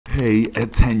Pay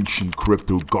attention,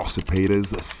 crypto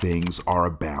gossipators. Things are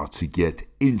about to get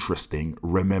interesting.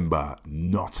 Remember,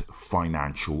 not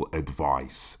financial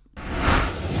advice.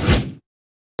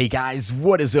 Hey guys,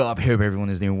 what is up? Hope everyone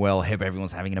is doing well. Hope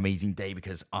everyone's having an amazing day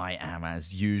because I am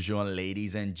as usual.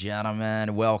 Ladies and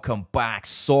gentlemen, welcome back.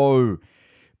 So,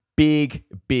 big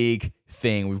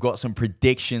thing. We've got some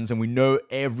predictions and we know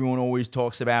everyone always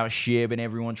talks about Shib and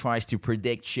everyone tries to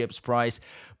predict Shib's price.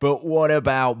 But what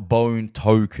about BONE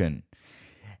token?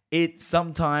 It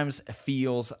sometimes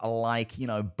feels like,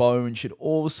 BONE should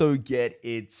also get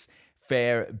its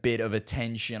fair bit of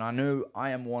attention. I know I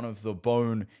am one of the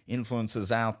BONE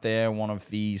influencers out there, one of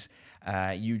these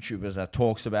YouTubers that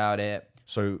talks about it.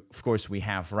 So, of course, we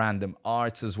have random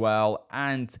arts as well,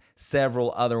 and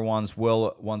several other ones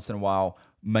will once in a while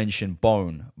mention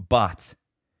BONE. But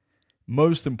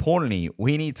most importantly,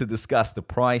 we need to discuss the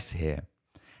price here.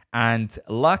 And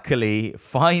luckily,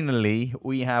 finally,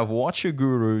 we have Watcher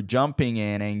Guru jumping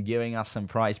in and giving us some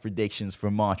price predictions for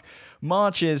March.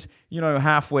 March is,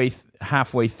 halfway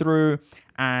through,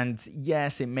 and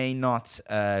yes, it may not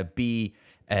be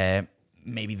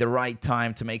maybe the right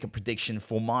time to make a prediction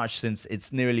for March since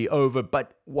it's nearly over,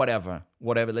 but whatever.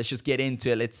 Let's just get into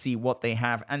it. Let's see what they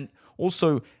have. And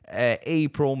also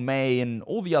April, May, and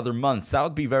all the other months. That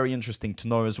would be very interesting to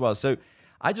know as well. So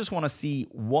I just want to see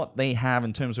what they have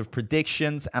in terms of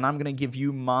predictions, and I'm going to give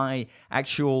you my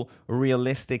actual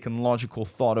realistic and logical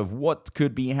thought of what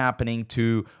could be happening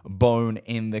to BONE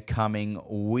in the coming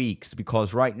weeks,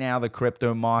 because right now the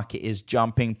crypto market is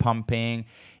jumping, pumping.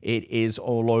 It is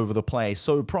all over the place.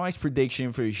 So price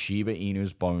prediction for Shiba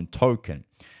Inu's BONE token.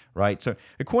 Right, so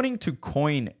according to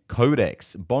Coin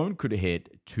Codex, BONE could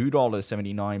hit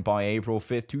 $2.79 by April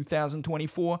 5th,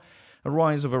 2024, a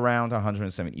rise of around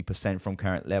 170% from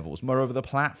current levels. Moreover, the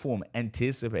platform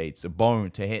anticipates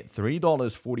BONE to hit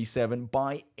 $3.47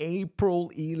 by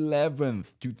April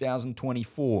 11th,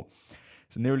 2024.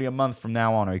 So nearly a month from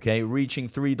now on, okay? Reaching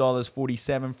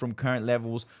 $3.47 from current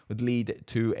levels would lead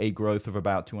to a growth of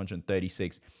about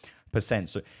 236%.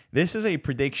 So this is a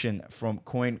prediction from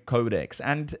Coin Codex.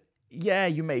 And yeah,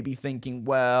 you may be thinking,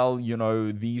 well,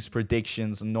 these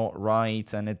predictions are not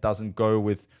right and it doesn't go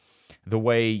with the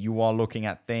way you are looking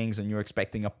at things and you're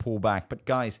expecting a pullback. But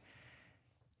guys,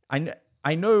 I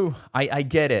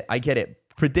get it.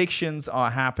 Predictions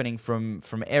are happening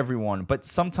from everyone, but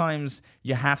sometimes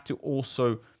you have to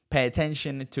also pay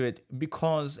attention to it,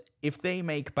 because if they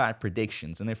make bad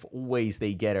predictions and if always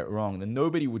they get it wrong, then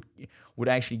nobody would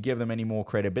actually give them any more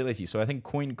credibility. So I think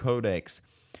Coin Codex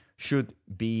should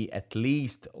be at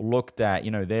least looked at,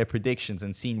 their predictions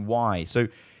and seen why. So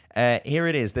here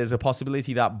it is. There's a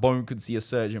possibility that BONE could see a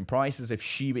surge in prices if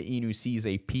Shiba Inu sees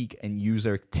a peak in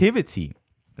user activity.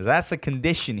 That's a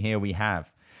condition here we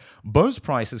have. BONE's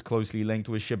price is closely linked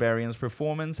with Shibarium's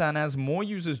performance, and as more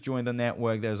users join the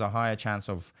network, there's a higher chance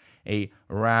of a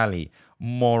rally.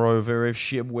 Moreover, if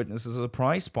Shib witnesses a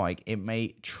price spike, it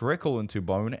may trickle into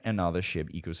BONE and other Shib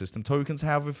ecosystem tokens.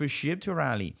 However, for Shib to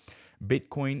rally,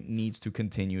 Bitcoin needs to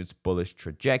continue its bullish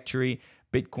trajectory.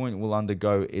 Bitcoin will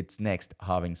undergo its next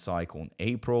halving cycle in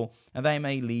April, and they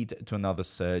may lead to another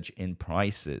surge in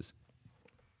prices.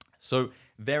 So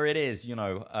there it is.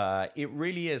 It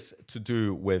really is to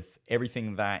do with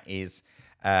everything that is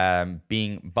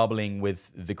bubbling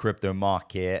with the crypto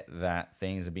market, that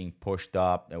things are being pushed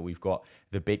up, that we've got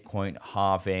the Bitcoin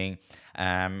halving,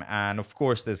 and of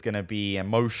course there's going to be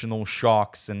emotional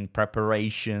shocks and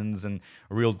preparations and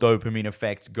real dopamine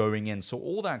effects going in. So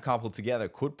all that coupled together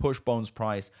could push BONE's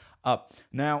price up.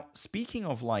 Now, speaking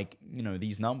of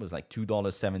these numbers like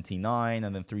 $2.79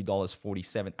 and then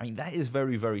 $3.47, I mean, that is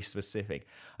very, very specific.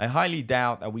 I highly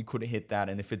doubt that we could hit that,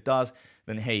 and if it does,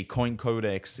 then hey, Coin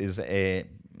Codex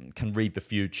can read the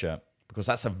future, because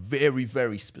that's a very,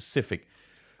 very specific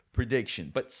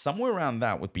prediction. But somewhere around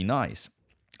that would be nice.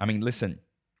 I mean, listen,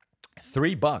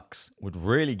 $3 would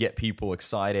really get people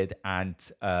excited and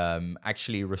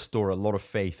actually restore a lot of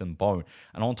faith in BONE.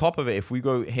 And on top of it, if we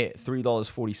go hit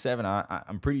 $3.47,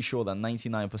 I'm pretty sure that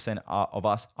 99% of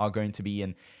us are going to be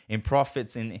in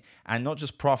profits, and not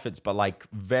just profits, but like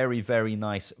very, very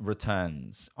nice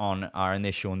returns on our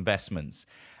initial investments.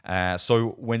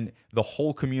 So when the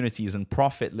whole community is in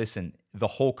profit, listen, the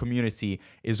whole community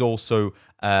is also,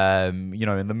 in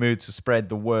the mood to spread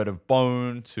the word of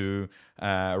BONE, to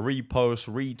repost,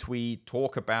 retweet,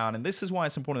 talk about. And this is why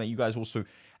it's important that you guys also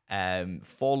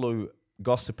follow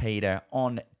Gossipator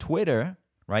on Twitter,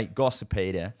 right?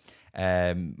 Gossipator.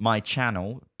 my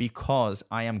channel, because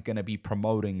I am going to be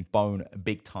promoting Bone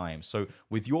big time. So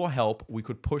with your help, we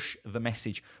could push the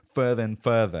message further and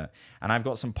further. And I've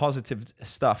got some positive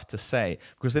stuff to say,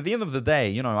 because at the end of the day,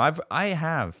 you know, I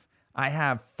have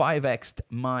 5x'd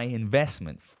my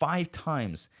investment, 5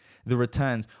 times the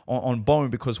returns on Bone,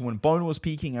 because when Bone was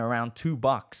peaking around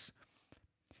 $2,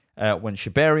 when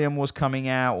Shibarium was coming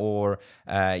out, or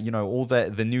you know, all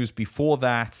the news before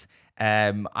that,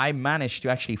 I managed to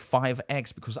actually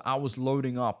 5x because I was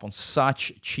loading up on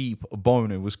such cheap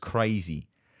Bone. It was crazy.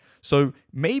 So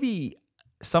maybe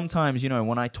sometimes, you know,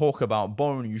 when I talk about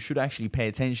Bone, you should actually pay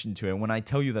attention to it. When I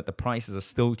tell you that the prices are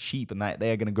still cheap and that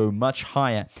they are going to go much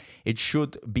higher, it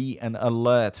should be an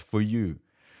alert for you.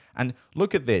 And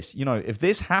look at this, you know, if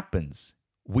this happens,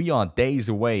 we are days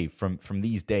away from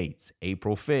these dates.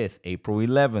 April 5th, April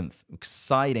 11th,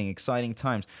 exciting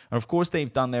times. And of course,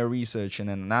 they've done their research and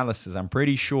analysis. I'm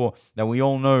pretty sure that we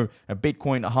all know a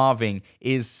Bitcoin halving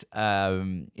is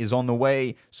on the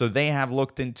way. So they have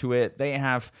looked into it. They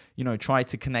have, you know, tried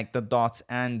to connect the dots.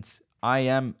 And I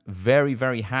am very,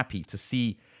 very happy to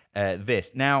see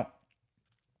this. Now,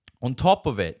 on top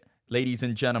of it, ladies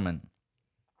and gentlemen,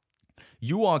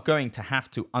 you are going to have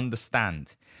to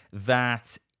understand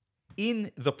that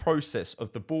in the process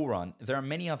of the bull run, there are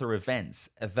many other events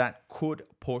that could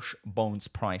push Bone's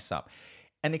price up.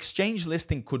 An exchange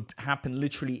listing could happen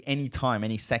literally any time,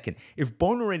 any second. If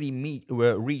Bone already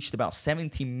reached about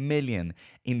 70 million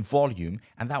in volume,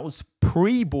 and that was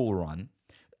pre-bull run,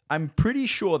 I'm pretty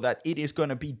sure that it is going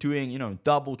to be doing, you know,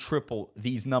 double, triple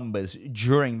these numbers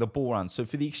during the bull run. So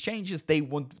for the exchanges, they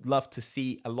would love to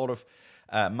see a lot of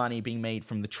money being made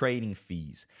from the trading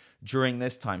fees during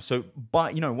this time. So,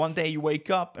 but you know, one day you wake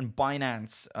up and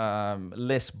Binance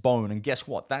lists Bone, and guess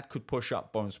what? That could push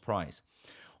up Bone's price.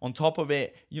 On top of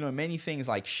it, you know, many things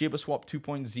like Shibaswap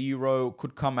 2.0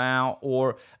 could come out,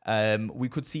 or we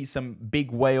could see some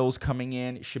big whales coming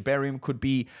in. Shibarium could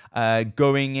be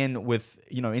going in with,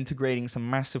 you know, integrating some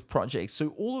massive projects.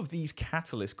 So all of these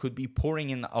catalysts could be pouring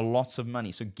in a lot of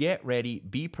money. So get ready,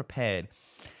 be prepared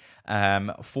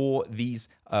for these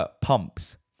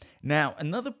pumps. Now,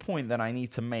 another point that I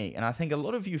need to make, and I think a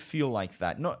lot of you feel like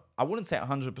that, not, I wouldn't say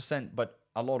 100%, but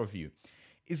a lot of you,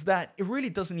 is that it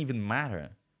really doesn't even matter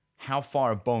how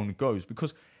far a Bone goes,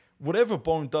 because whatever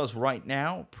Bone does right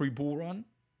now, pre-bull run,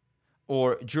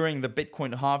 or during the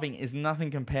Bitcoin halving, is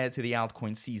nothing compared to the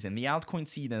altcoin season. The altcoin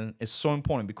season is so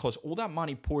important because all that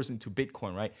money pours into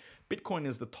Bitcoin, right? Bitcoin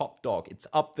is the top dog. It's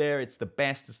up there. It's the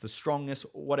best. It's the strongest,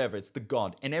 whatever. It's the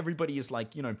god. And everybody is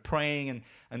like, you know, praying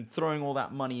and throwing all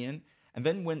that money in. And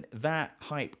then when that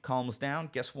hype calms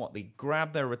down, guess what? They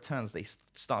grab their returns. They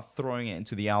start throwing it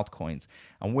into the altcoins.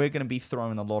 And we're going to be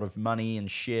throwing a lot of money in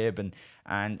Shib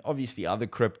and obviously other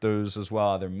cryptos as well,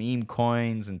 other meme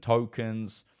coins and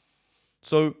tokens.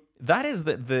 So that is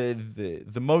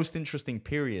the most interesting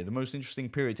period,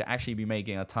 to actually be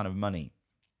making a ton of money.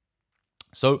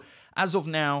 So as of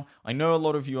now, I know a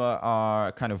lot of you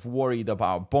are kind of worried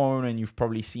about Bone, and you've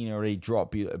probably seen it already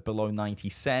drop below 90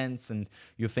 cents, and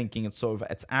you're thinking it's over.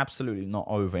 It's absolutely not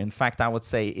over. In fact, I would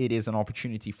say it is an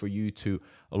opportunity for you to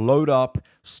load up,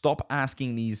 stop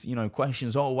asking these, you know,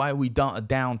 questions. Oh, why are we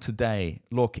down today?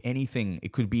 Look, anything.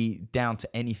 It could be down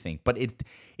to anything, but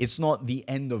it's not the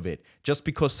end of it. Just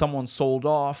because someone sold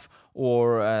off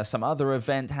or some other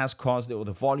event has caused it, or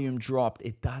the volume dropped,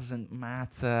 it doesn't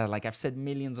matter. Like I've said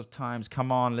millions of times,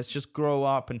 come on, let's just grow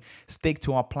up and stick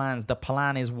to our plans. The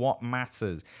plan is what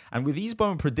matters. And with these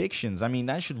Bone predictions, I mean,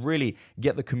 that should really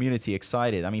get the community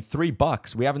excited. I mean,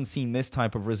 $3, we haven't seen this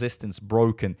type of resistance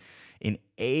broken in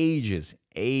ages,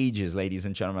 ladies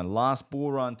and gentlemen. Last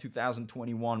bull run,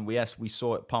 2021, yes, we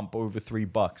saw it pump over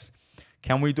 $3.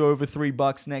 Can we do over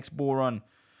 $3 next bull run?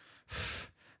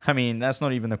 I mean, that's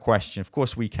not even a question. Of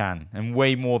course we can, and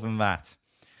way more than that.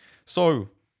 So,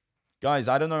 guys,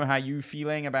 I don't know how you're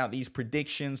feeling about these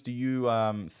predictions. Do you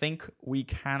think we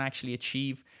can actually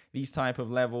achieve these type of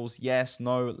levels? Yes,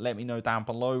 no, let me know down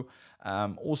below.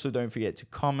 Also, don't forget to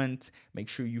comment. Make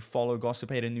sure you follow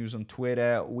Gossipator News on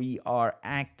Twitter. We are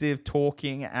active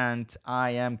talking, and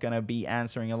I am going to be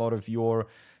answering a lot of your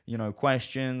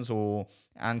questions, or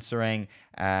answering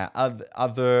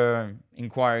other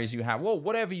inquiries you have. Well,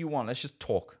 whatever you want. Let's just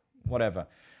talk, whatever.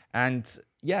 And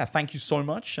yeah, thank you so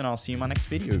much, and I'll see you in my next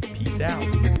video. Peace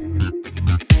out.